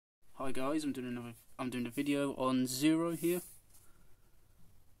Hi guys, I'm doing a video on Zero here,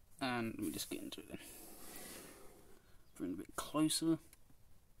 and let me just get into it then. Bring it a bit closer.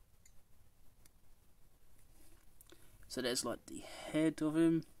 So there's like the head of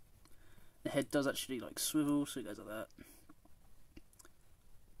him. The head does actually like swivel, so it goes like that.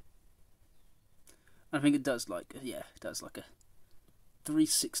 I think it does like it does like a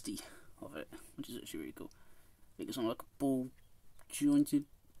 360 of it, which is actually really cool. I think it's on like a ball jointed.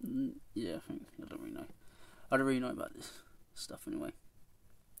 Yeah, I don't really know. I don't really know about this stuff anyway.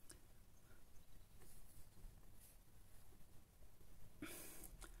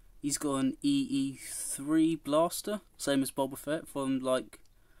 He's got an EE3 blaster, same as Boba Fett from like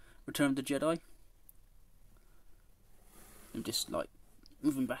Return of the Jedi. I'm just like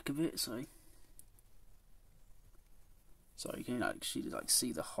moving back a bit, so you can actually like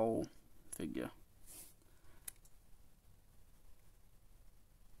see the whole figure.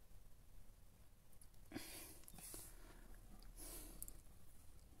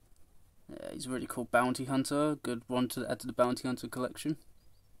 Yeah, he's a really cool bounty hunter. Good one to add to the bounty hunter collection.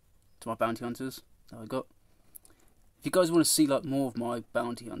 To my bounty hunters that I got. If you guys want to see like more of my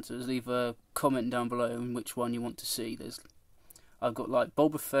bounty hunters, leave a comment down below on which one you want to see. I've got like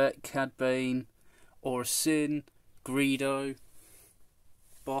Boba Fett, Cad Bane, Aura Sin, Greedo,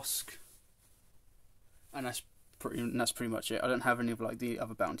 Bosk, and that's pretty much it. I don't have any of like the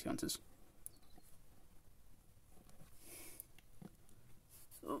other bounty hunters.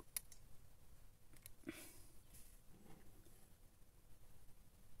 Oh.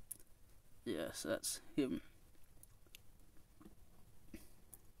 Yeah, so that's him.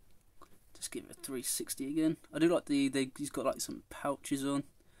 Just give it a 360 again. I do like he's got like some pouches on,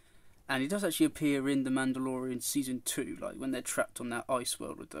 and he does actually appear in The Mandalorian season 2, like when they're trapped on that ice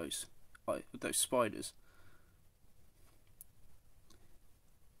world with those spiders.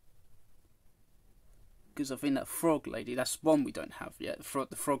 Because I think that frog lady, that's one we don't have yet.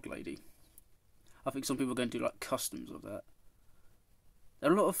 The frog lady. I think some people are going to do like customs of that. There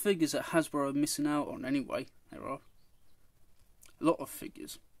are a lot of figures that Hasbro are missing out on anyway. There are a lot of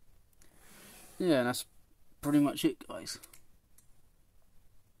figures. Yeah, and that's pretty much it, guys.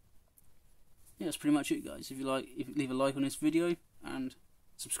 Yeah, that's pretty much it, guys. If you leave a like on this video and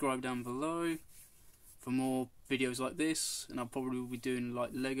subscribe down below for more videos like this. And I'll probably be doing like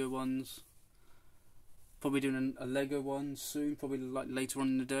Lego ones. Probably doing a Lego one soon, probably like later on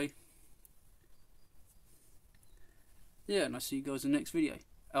in the day. Yeah, and I'll see you guys in the next video.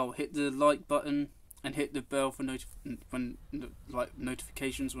 Oh, hit the like button and hit the bell for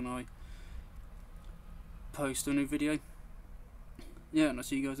notifications when I post a new video. Yeah, and I'll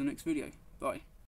see you guys in the next video. Bye.